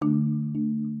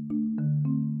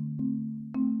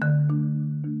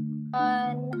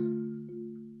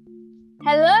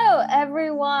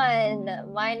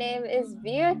everyone. My name is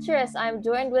Beatrice. I'm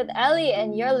joined with Ellie,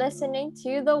 and you're listening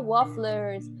to The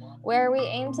Wafflers, where we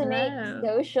aim to make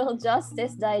social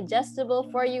justice digestible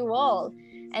for you all.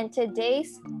 And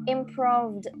today's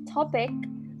improv topic,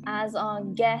 as our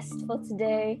guest for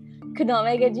today could not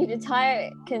make it due to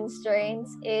time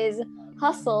constraints, is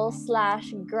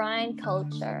hustle/grind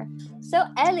culture. So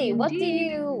Ellie, what do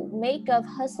you make of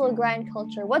hustle grind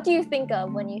culture? What do you think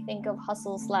of when you think of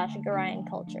hustle/grind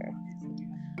culture?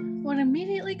 What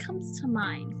immediately comes to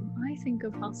mind when I think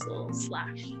of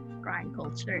hustle/grind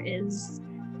culture is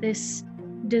this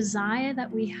desire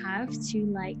that we have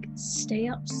to stay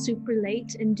up super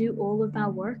late and do all of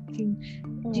our work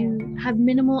and have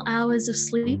minimal hours of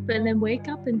sleep and then wake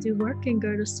up and do work and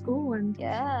go to school and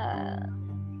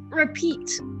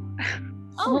repeat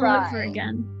all over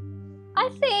again. I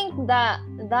think that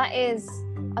is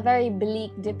a very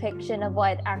bleak depiction of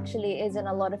what it actually is in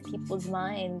a lot of people's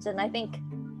minds. And I think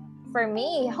for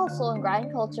me, hustle and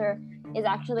grind culture is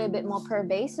actually a bit more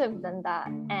pervasive than that.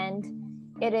 And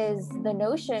it is the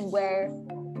notion where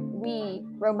we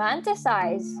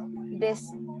romanticize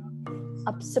this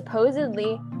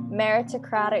supposedly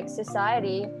meritocratic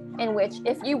society in which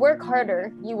if you work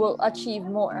harder, you will achieve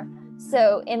more.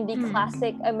 So in the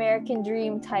classic American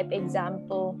dream type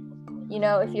example,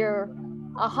 if you're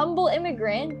a humble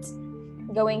immigrant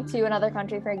going to another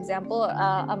country, for example,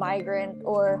 a migrant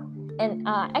or an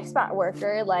expat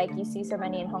worker, like you see so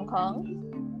many in Hong Kong,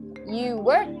 you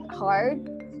work hard,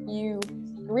 you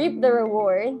reap the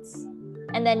rewards,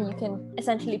 and then you can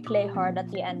essentially play hard at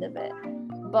the end of it.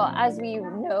 But as we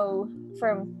know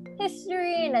from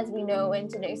history and as we know in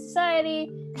today's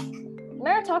society,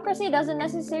 meritocracy doesn't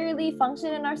necessarily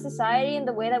function in our society in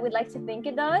the way that we'd like to think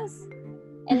it does.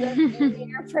 And the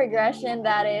linear progression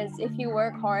that is, if you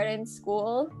work hard in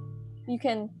school, you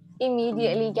can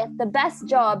immediately get the best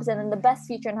jobs and then the best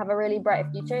future and have a really bright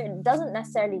future. It doesn't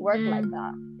necessarily work like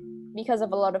that because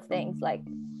of a lot of things like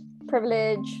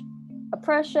privilege,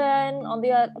 oppression on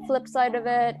the flip side of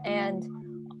it, and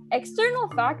external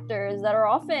factors that are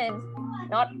often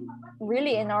not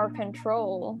really in our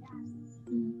control,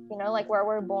 like where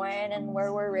we're born and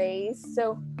where we're raised.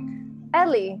 So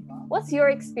Ellie, what's your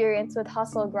experience with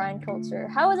hustle grind culture?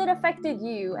 How has it affected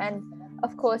you and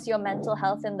of course your mental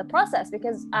health in the process?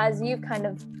 Because as you've kind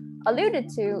of alluded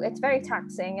to, it's very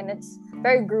taxing and it's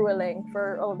very grueling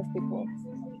for a lot of people.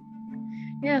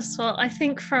 Yes, well, I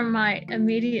think from my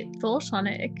immediate thought on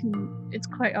it, it's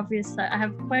quite obvious that I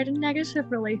have quite a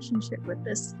negative relationship with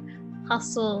this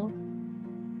hustle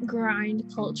grind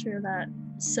culture that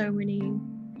so many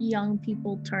young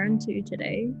people turn to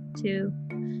today to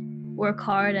work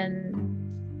hard and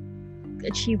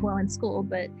achieve well in school.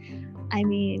 But I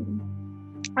mean,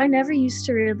 I never used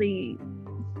to really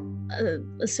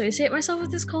associate myself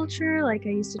with this culture. Like I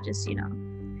used to just,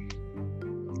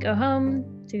 go home,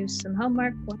 do some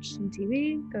homework, watch some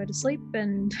TV, go to sleep,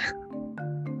 and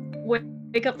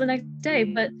wake up the next day.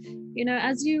 But,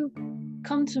 as you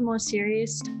come to more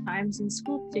serious times in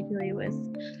school, particularly with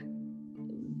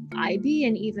IB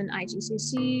and even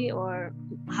IGCSE or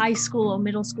high school or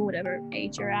middle school, whatever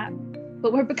age you're at,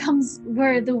 but where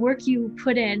the work you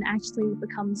put in actually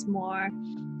becomes more,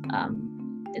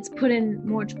 it's put in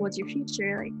more towards your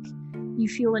future. Like you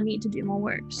feel a need to do more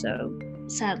work. So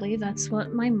sadly, that's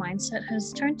what my mindset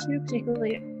has turned to,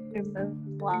 particularly over the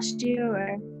last year,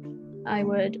 where I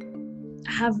would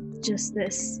have just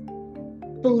this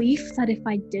belief that if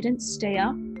I didn't stay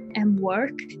up and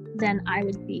work, then I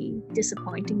would be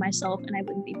disappointing myself and I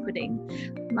wouldn't be putting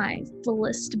my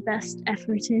fullest, best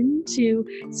effort in to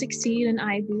succeed in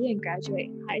IB and graduate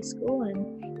high school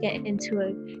and get into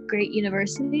a great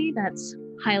university that's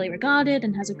highly regarded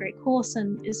and has a great course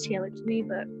and is tailored to me.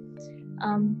 But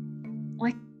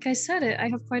like I said, I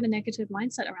have quite a negative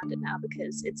mindset around it now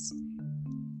because it's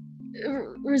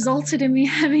resulted in me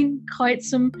having quite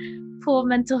some poor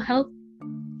mental health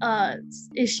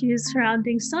issues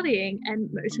surrounding studying and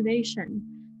motivation.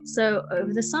 So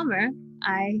over the summer,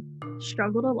 I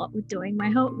struggled a lot with doing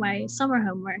my summer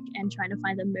homework and trying to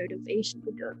find the motivation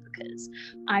to do it because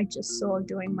I just saw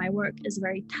doing my work as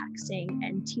very taxing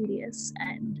and tedious,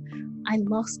 and I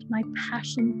lost my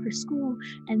passion for school.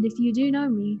 And if you do know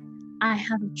me, I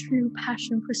have a true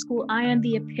passion for school. I am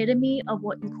the epitome of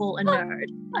what you call a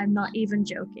nerd. I'm not even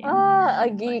joking. A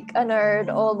geek, a nerd,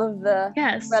 all of the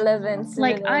relevance.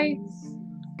 Like I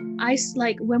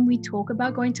like when we talk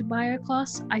about going to bio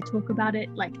class, I talk about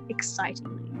it like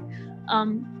excitingly.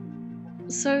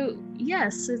 So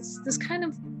yes, it's this kind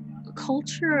of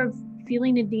culture of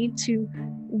feeling the need to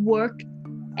work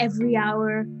every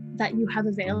hour that you have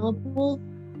available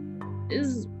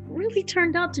is really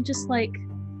turned out to just like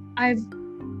I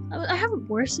haven't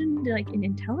worsened like in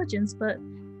intelligence, but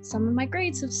some of my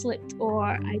grades have slipped, or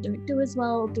I don't do as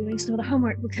well doing some of the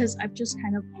homework because I've just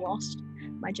kind of lost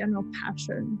my general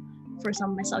passion for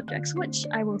some of my subjects, which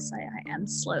I will say I am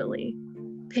slowly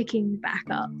picking back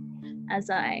up as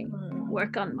I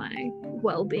work on my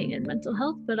well-being and mental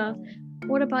health. But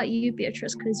what about you,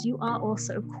 Beatrice? Because you are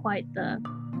also quite the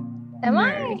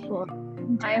nerd or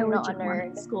I am not a intelligent one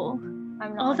nerd. at school.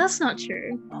 I'm not. Oh, that's not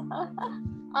true.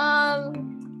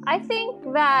 I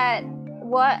think that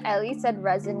what Ellie said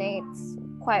resonates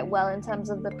quite well in terms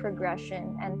of the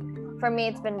progression, and for me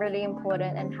it's been really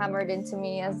important and hammered into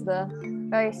me as the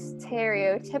very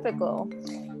stereotypical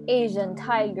Asian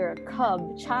tiger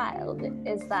cub child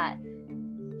is that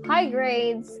high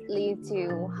grades lead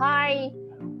to high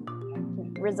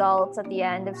results at the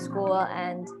end of school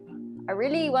and a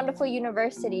really wonderful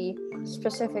university,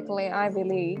 specifically Ivy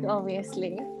League,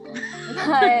 obviously.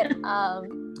 But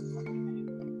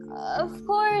of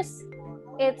course,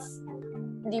 it's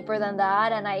deeper than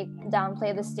that, and I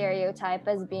downplay the stereotype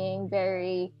as being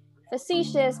very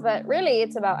facetious, but really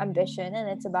it's about ambition and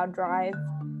it's about drive,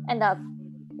 and that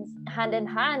hand in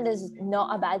hand is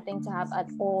not a bad thing to have at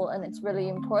all, and it's really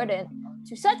important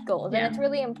to set goals, and it's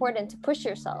really important to push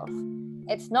yourself.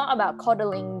 It's not about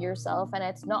coddling yourself, and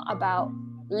it's not about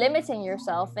limiting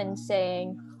yourself and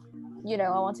saying, you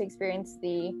know, I want to experience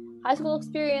the high school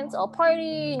experience, I'll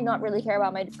party, not really care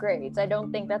about my grades. I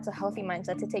don't think that's a healthy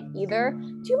mindset to take either.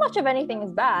 Too much of anything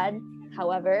is bad,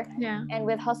 however. And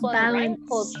with hustle and grind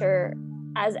culture,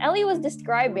 as Ellie was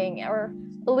describing or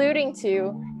alluding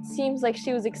to, seems like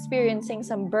she was experiencing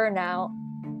some burnout.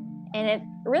 And it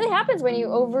really happens when you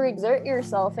overexert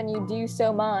yourself and you do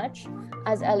so much,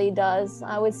 as Ellie does.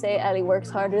 I would say Ellie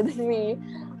works harder than me,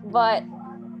 but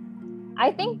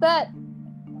I think that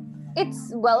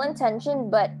it's well-intentioned,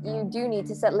 but you do need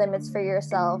to set limits for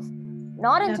yourself,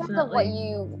 not in terms of what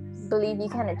you believe you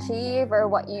can achieve or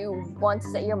what you want to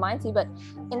set your mind to, but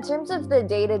in terms of the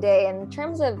day-to-day, in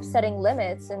terms of setting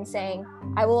limits and saying,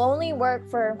 I will only work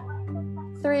for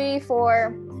 3,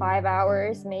 4, 5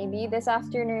 hours maybe this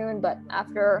afternoon, but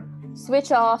after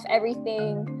switch off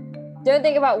everything, don't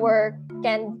think about work.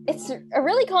 And it's a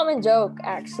really common joke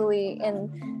actually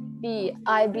in the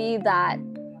IB that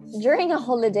during a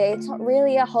holiday, it's not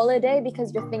really a holiday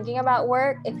because you're thinking about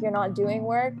work if you're not doing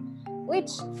work, which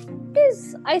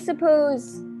is, I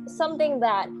suppose, something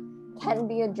that can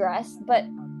be addressed, but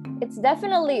it's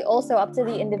definitely also up to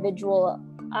the individual.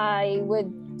 I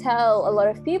would tell a lot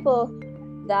of people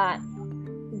that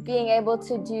being able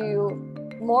to do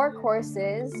more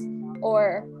courses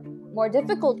or more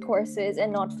difficult courses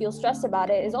and not feel stressed about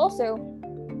it is also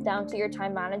down to your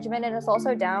time management, and it's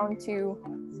also down to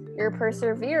your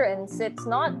perseverance. It's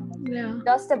not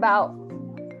just about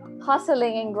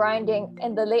hustling and grinding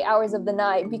in the late hours of the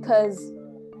night, because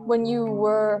when you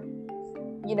were,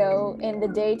 you know, in the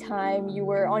daytime, you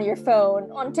were on your phone,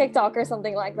 on TikTok or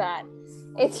something like that.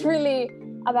 It's really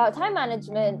about time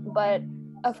management, but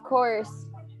of course,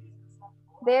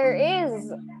 there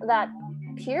is that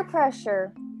peer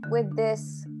pressure with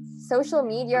this social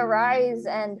media rise,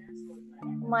 and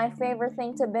my favorite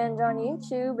thing to binge on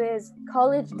YouTube is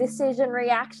college decision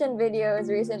reaction videos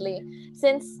recently.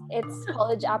 Since it's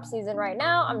college app season right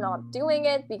now, I'm not doing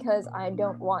it because I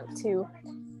don't want to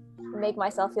make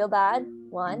myself feel bad.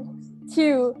 1,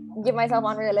 2, give myself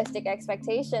unrealistic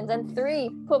expectations, and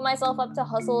 3, put myself up to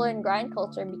hustle and grind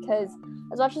culture, because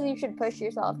as much as you should push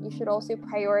yourself, you should also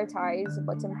prioritize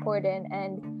what's important.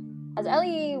 And as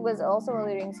Ellie was also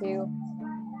alluding to,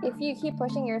 if you keep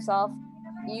pushing yourself,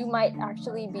 you might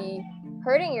actually be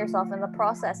hurting yourself in the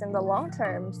process in the long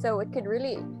term. So it could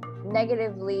really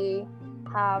negatively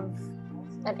have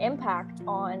an impact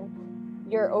on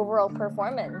your overall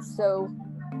performance. So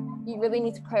you really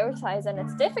need to prioritize, and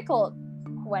it's difficult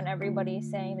when everybody's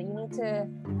saying that you need to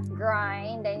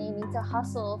grind and you need to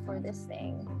hustle for this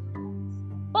thing.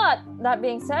 But that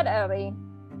being said, Ellie,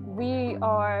 we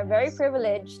are very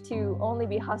privileged to only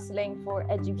be hustling for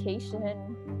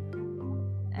education,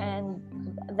 and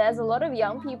there's a lot of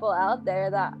young people out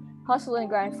there that hustle and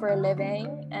grind for a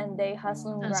living, and they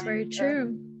hustle and grind. That's very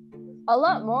true. A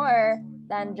lot more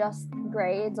than just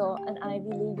grades or an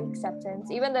Ivy League acceptance,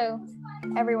 even though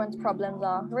everyone's problems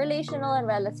are relational and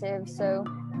relative, so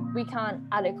we can't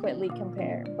adequately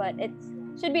compare. But it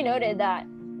should be noted that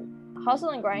hustle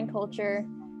and grind culture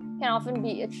can often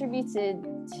be attributed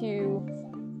to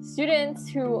students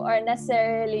who are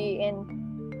necessarily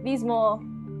in these more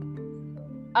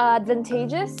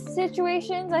advantageous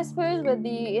situations, I suppose, with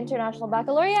the International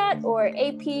Baccalaureate or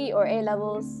AP or A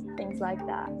levels, things like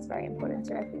that. It's very important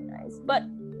to recognize. But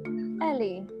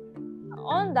Ellie,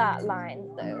 on that line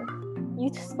though,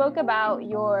 you spoke about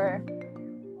your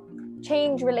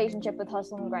change relationship with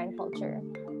hustle and grind culture.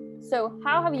 So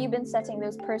how have you been setting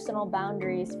those personal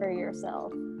boundaries for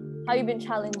yourself? How have you been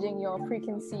challenging your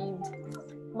preconceived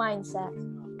mindset?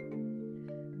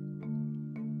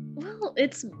 Well,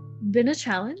 it's been a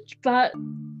challenge, but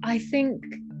I think,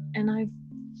 and I've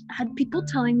had people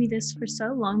telling me this for so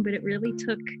long, but it really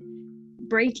took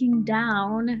breaking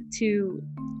down to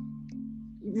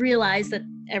realize that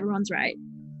everyone's right.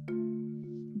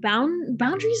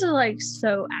 Boundaries are like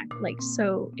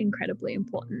so incredibly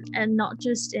important, and not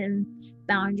just in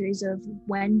boundaries of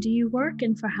when do you work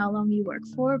and for how long you work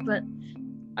for, but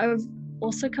I've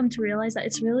also come to realize that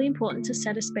it's really important to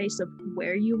set a space of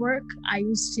where you work. I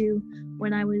used to,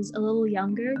 when I was a little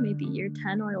younger, maybe year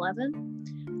 10 or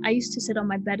 11, I used to sit on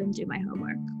my bed and do my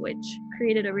homework, which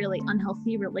created a really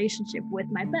unhealthy relationship with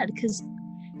my bed, because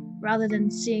rather than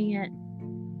seeing it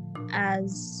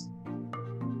as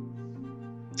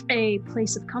a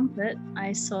place of comfort,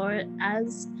 I saw it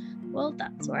as, well,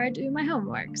 that's where I do my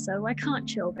homework, so I can't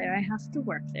chill there, I have to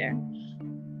work there.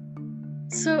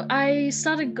 So I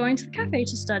started going to the cafe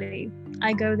to study.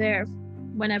 I go there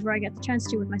whenever I get the chance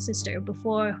to with my sister.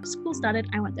 Before school started,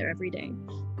 I went there every day.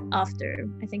 After,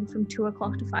 I think, from 2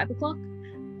 o'clock to 5 o'clock.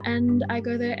 And I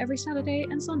go there every Saturday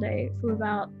and Sunday from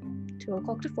about 2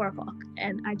 o'clock to 4 o'clock.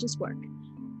 And I just work.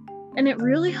 And it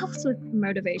really helps with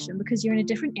motivation, because you're in a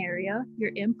different area,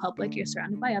 you're in public, you're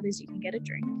surrounded by others, you can get a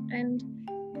drink. And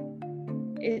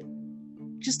it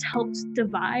just helps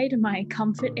divide my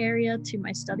comfort area to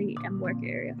my study and work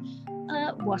area.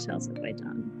 What else have I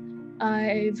done?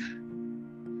 I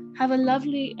have a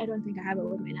lovely, I don't think I have it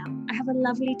with me now. I have a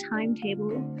lovely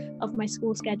timetable of my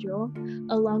school schedule,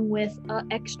 along with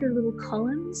extra little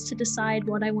columns to decide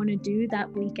what I want to do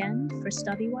that weekend for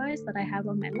study-wise, that I have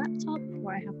on my laptop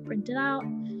or I have printed out,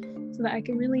 so that I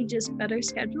can really just better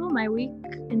schedule my week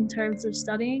in terms of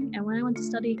studying and when I want to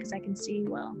study, because I can see,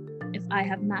 well, if I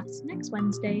have maths next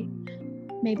Wednesday,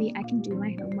 maybe I can do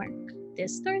my homework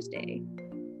this Thursday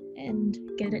and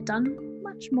get it done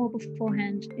much more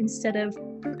beforehand, instead of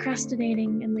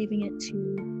procrastinating and leaving it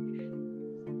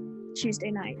to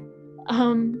Tuesday night.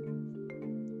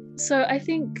 So I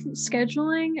think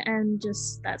scheduling and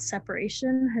just that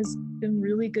separation has been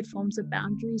really good forms of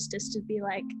boundaries, just to be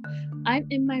like, I'm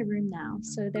in my room now,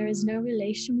 so there is no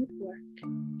relation with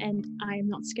work, and I am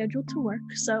not scheduled to work,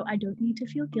 so I don't need to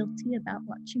feel guilty about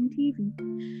watching TV.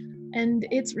 And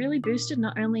it's really boosted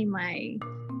not only my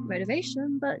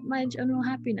motivation, but my general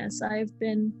happiness.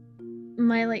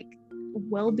 My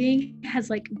well-being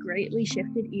has greatly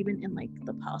shifted, even in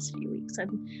the past few weeks.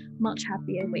 I'm much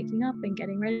happier waking up and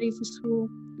getting ready for school.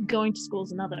 Going to school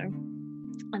is another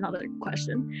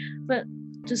question, but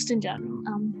just in general.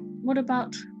 What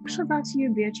about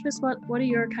you, Beatrice? What are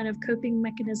your kind of coping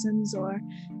mechanisms or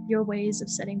your ways of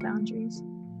setting boundaries?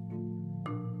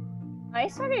 I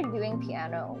started doing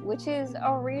piano, which is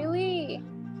a really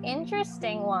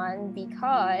interesting one,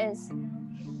 because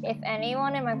if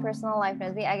anyone in my personal life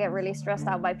knows me, I get really stressed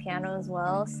out by piano as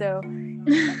well. So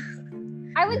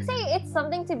I would say it's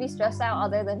something to be stressed out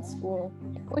other than school,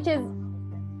 which is,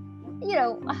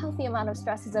 a healthy amount of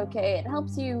stress is okay. It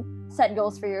helps you set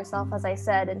goals for yourself, as I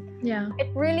said, and it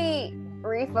really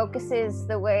refocuses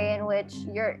the way in which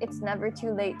it's never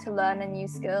too late to learn a new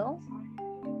skill.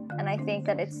 And I think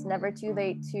that it's never too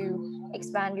late to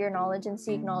expand your knowledge and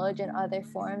seek knowledge in other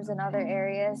forms and other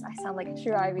areas. I sound like a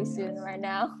true Ivy student right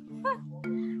now.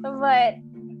 But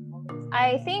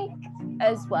I think,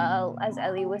 as well as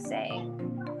Ellie was saying,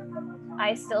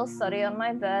 I still study on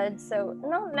my bed, so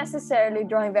not necessarily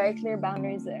drawing very clear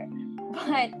boundaries there.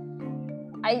 But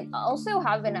I also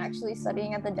have been actually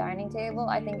studying at the dining table.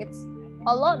 I think it's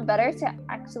a lot better to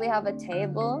actually have a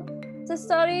table to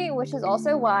study, which is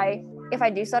also why, if I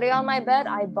do study on my bed,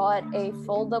 I bought a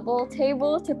foldable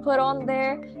table to put on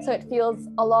there, so it feels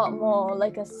a lot more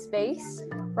like a space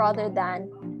rather than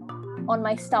on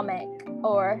my stomach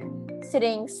or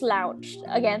sitting slouched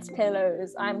against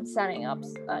pillows. I'm sitting up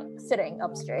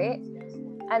straight.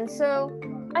 And so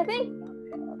I think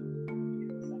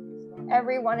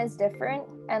everyone is different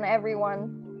and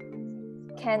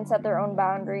everyone can set their own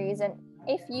boundaries. And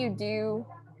if you do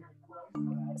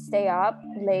stay up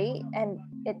late and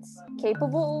it's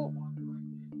capable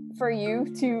for you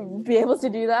to be able to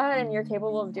do that and you're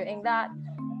capable of doing that,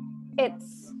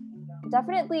 it's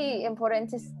definitely important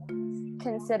to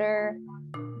consider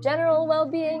general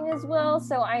well-being as well.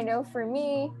 So I know for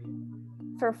me,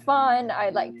 for fun, I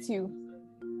like to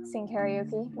sing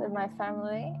karaoke with my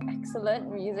family.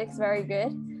 Excellent. Music's very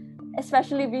good,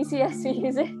 especially BCS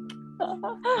music.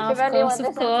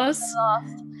 Of course.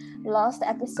 last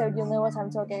episode, you'll know what I'm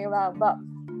talking about. But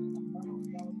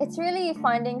it's really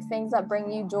finding things that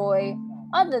bring you joy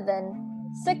other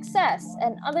than success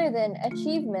and other than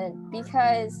achievement,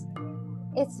 because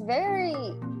it's very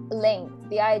linked.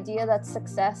 The idea that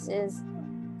success is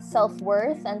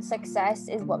self-worth and success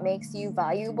is what makes you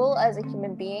valuable as a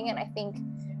human being. And I think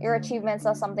your achievements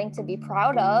are something to be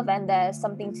proud of and there's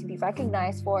something to be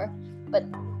recognized for, but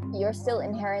you're still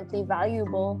inherently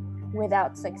valuable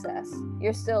without success.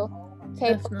 You're still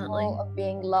capable Definitely. of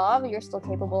being loved, you're still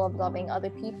capable of loving other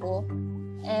people.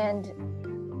 And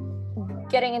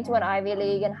getting into an Ivy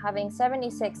League and having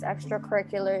 76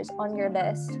 extracurriculars on your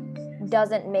list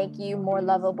doesn't make you more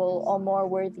lovable or more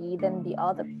worthy than the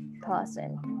other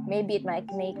person. Maybe it might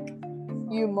make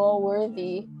you more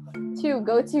worthy to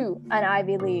go to an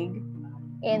Ivy League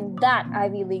in that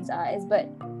Ivy League's eyes, but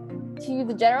to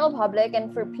the general public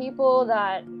and for people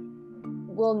that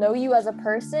will know you as a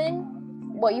person,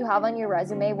 what you have on your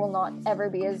resume will not ever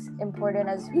be as important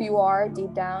as who you are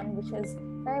deep down, which is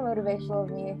very motivational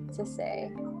of me to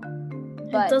say.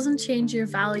 But it doesn't change your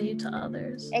value to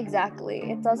others.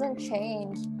 Exactly. It doesn't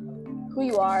change who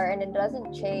you are, and it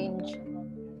doesn't change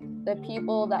the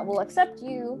people that will accept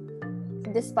you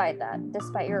despite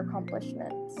your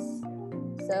accomplishments.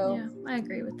 So yeah, I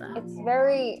agree with that. It's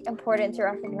very important to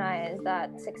recognize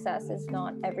that success is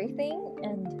not everything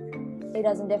and it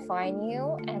doesn't define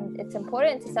you, and it's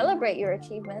important to celebrate your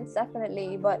achievements,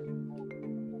 definitely, but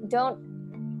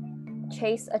don't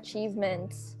chase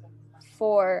achievements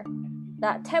for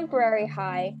that temporary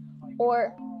high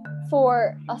or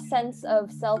for a sense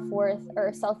of self-worth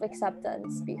or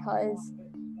self-acceptance, because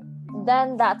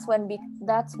then that's when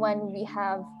we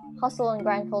have hustle and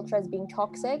grind culture as being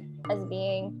toxic, as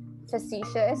being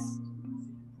facetious,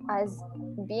 as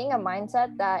being a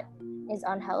mindset that is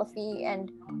unhealthy,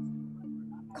 and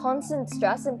constant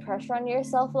stress and pressure on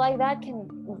yourself like that can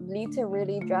lead to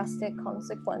really drastic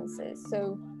consequences.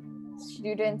 So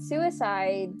student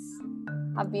suicides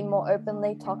have been more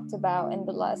openly talked about in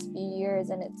the last few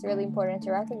years, and it's really important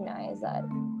to recognize that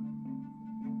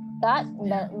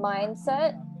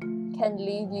mindset can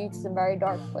lead you to some very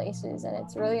dark places, and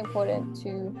it's really important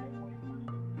to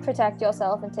protect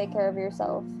yourself and take care of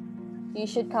yourself. You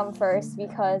should come first,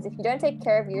 because if you don't take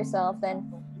care of yourself,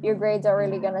 then your grades are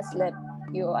really gonna slip,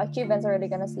 your achievements are really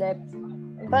gonna slip,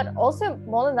 but also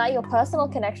more than that, your personal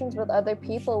connections with other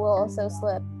people will also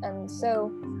slip. And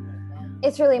so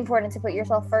it's really important to put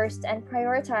yourself first and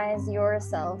prioritize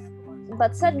yourself,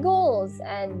 but set goals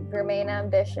and remain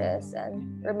ambitious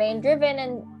and remain driven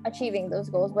in achieving those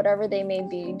goals, whatever they may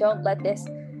be. Don't let this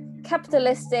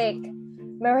capitalistic,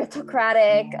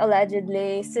 meritocratic,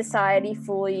 allegedly, society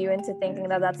fool you into thinking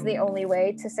that that's the only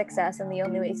way to success and the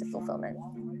only way to fulfillment.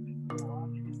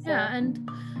 Yeah, and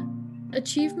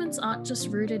achievements aren't just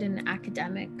rooted in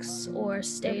academics or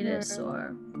status,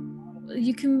 or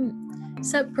you can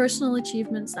set personal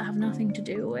achievements that have nothing to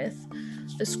do with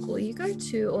the school you go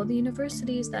to or the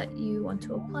universities that you want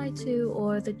to apply to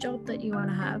or the job that you want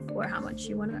to have or how much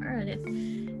you want to earn.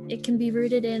 It can be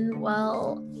rooted in,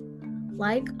 well,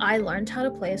 like I learned how to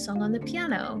play a song on the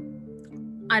piano.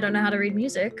 I don't know how to read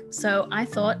music, so I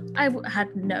thought I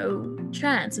had no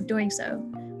chance of doing so.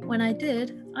 When I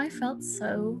did, I felt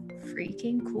so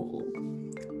freaking cool.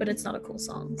 But it's not a cool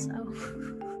song,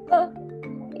 so...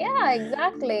 Yeah,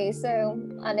 exactly. So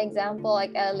an example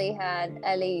like Ellie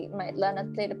might learn how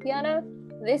to play the piano.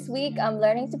 This week I'm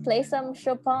learning to play some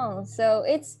Chopin. So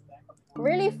it's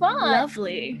really fun.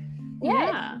 Lovely.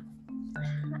 Yeah.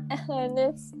 And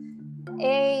it's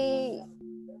a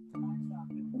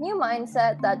new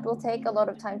mindset that will take a lot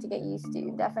of time to get used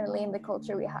to, definitely in the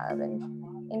culture we have, and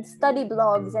in study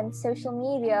blogs and social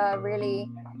media really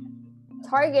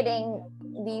targeting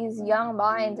these young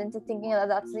minds into thinking that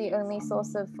that's the only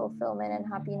source of fulfillment and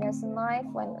happiness in life,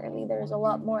 when really there's a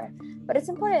lot more. But it's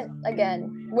important,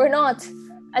 again, we're not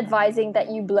advising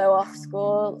that you blow off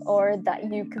school or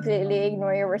that you completely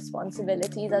ignore your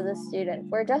responsibilities as a student.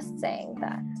 We're just saying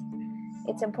that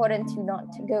it's important to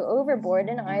not to go overboard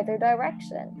in either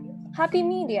direction. Happy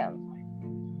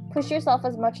medium. Push yourself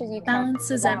as much as you can.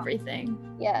 Balance is everything.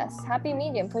 Yes, happy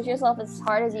medium. Push yourself as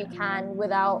hard as you can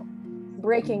without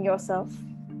breaking yourself.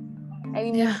 I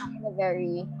mean, in a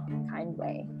very kind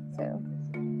way. So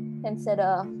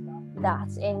consider that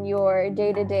in your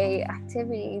day-to-day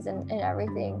activities and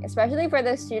everything, especially for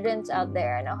those students out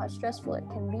there. I know how stressful it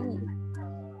can be.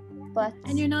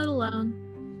 And you're not alone.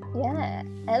 Yeah.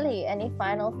 Ellie, any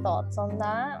final thoughts on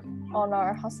that? On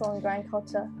our hustle and grind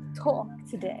culture talk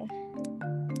today?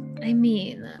 I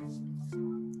mean,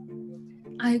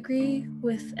 I agree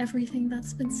with everything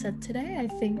that's been said today. I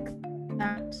think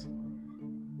that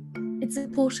it's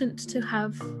important to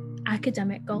have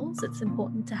academic goals, it's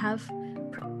important to have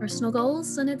personal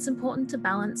goals, and it's important to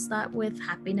balance that with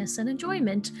happiness and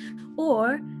enjoyment,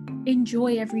 or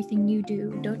enjoy everything you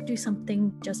do. Don't do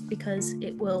something just because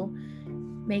it will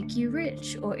make you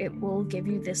rich or it will give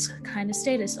you this kind of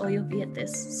status or you'll be at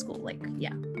this school. Like,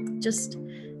 yeah, just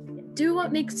do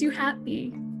what makes you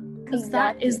happy, because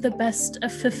that is the best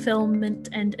fulfillment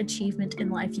and achievement in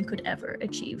life you could ever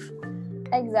achieve.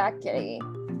 Exactly.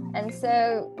 And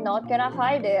so, not gonna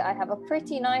hide it, I have a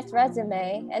pretty nice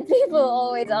resume, and people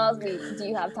always ask me, do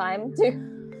you have time to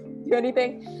do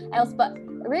anything else? But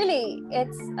really,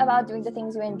 it's about doing the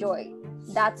things you enjoy.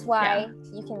 That's why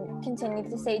you can continue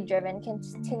to stay driven,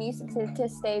 continue to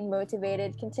stay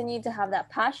motivated, continue to have that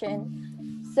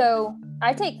passion. So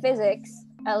I take physics,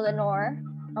 Eleanor,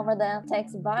 over the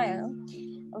text bio,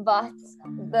 but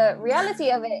the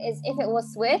reality of it is, if it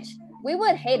was switch, we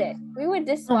would hate it. We would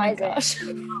despise it.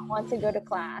 We would not want to go to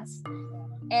class.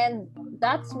 And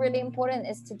that's really important,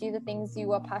 is to do the things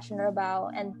you are passionate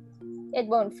about, and it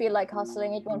won't feel like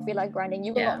hustling, it won't feel like grinding.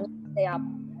 You will not need to stay up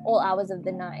all hours of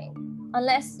the night,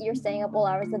 unless you're staying up all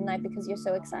hours of the night because you're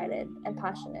so excited and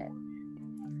passionate.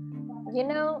 You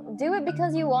know, do it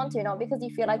because you want to, not because you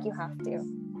feel like you have to.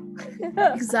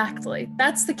 Exactly.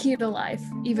 That's the key to life,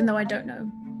 even though I don't know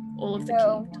all of the key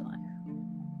to life.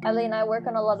 Ellie and I work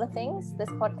on a lot of things, this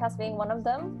podcast being one of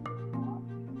them,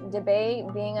 debate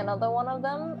being another one of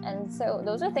them, and so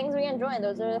those are things we enjoy, and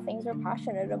those are the things we're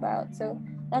passionate about. So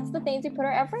that's the things we put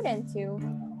our effort into.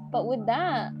 But with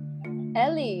that,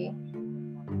 Ellie,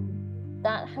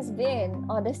 that has been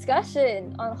our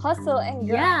discussion on hustle and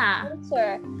grind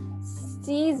culture,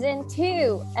 season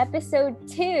 2, episode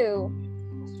 2.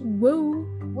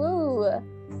 Woo.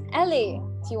 Ellie,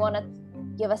 do you want to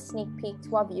give a sneak peek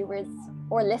to our viewers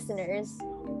or listeners,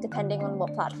 depending on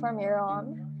what platform you're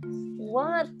on?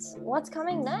 What's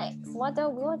coming next? What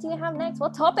do you have next?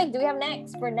 What topic do we have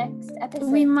next for next episode?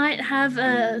 We might have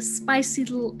a spicy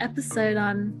little episode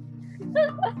on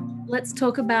let's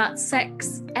talk about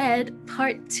sex ed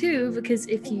part 2, because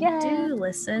if you do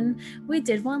listen, we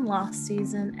did one last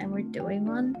season and we're doing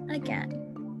one again.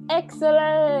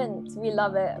 Excellent. We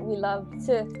love it. We love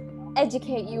to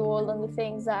educate you all on the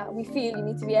things that we feel you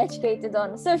need to be educated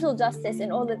on. Social justice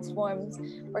in all its forms.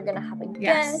 We're gonna have a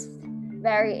guest,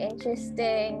 very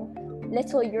interesting,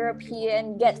 little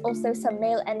European, get also some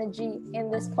male energy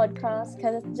in this podcast,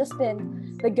 because it's just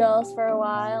been the girls for a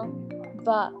while,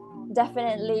 but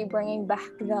definitely bringing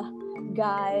back the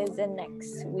guys in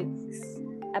next week's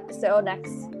episode,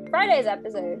 next Friday's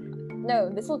episode. No,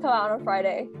 this will come out on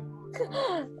Friday.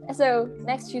 So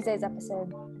next Tuesday's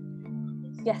episode.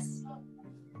 Yes.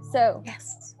 So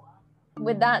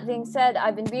with that being said,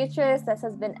 I've been Beatrice, this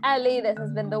has been Ellie, this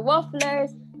has been the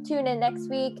Wafflers. Tune in next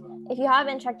week if you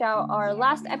haven't checked out our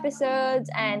last episodes,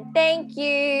 and thank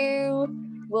you.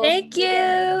 Thank you.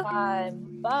 Next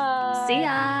time. Bye. See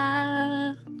ya.